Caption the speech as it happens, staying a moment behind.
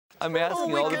I'm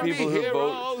asking all the people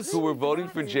who were voting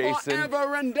for Jason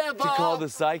to call the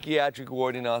psychiatric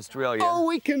ward in Australia. Oh,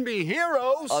 we can be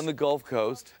heroes. On the Gulf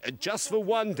Coast. Just for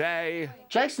one day.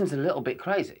 Jason's a little bit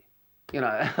crazy. You know,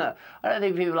 I don't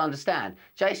think people understand.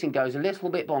 Jason goes a little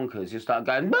bit bonkers. You start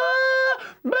going, bah,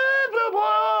 bah, bah,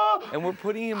 bah. And we're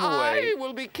putting him away I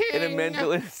will be king. in a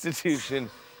mental institution.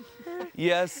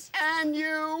 Yes. And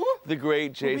you. The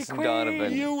great Jason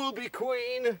Donovan. You will be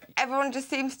queen. Everyone just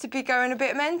seems to be going a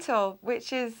bit mental,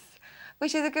 which is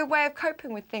a good way of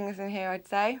coping with things in here, I'd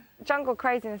say. Jungle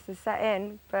craziness has set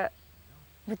in, but...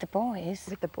 With the boys?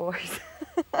 With the boys.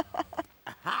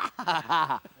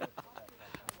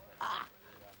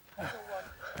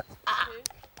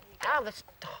 Ow, that's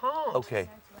hard. Okay.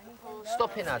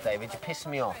 Stop it now, David. You're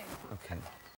pissing me off. Okay.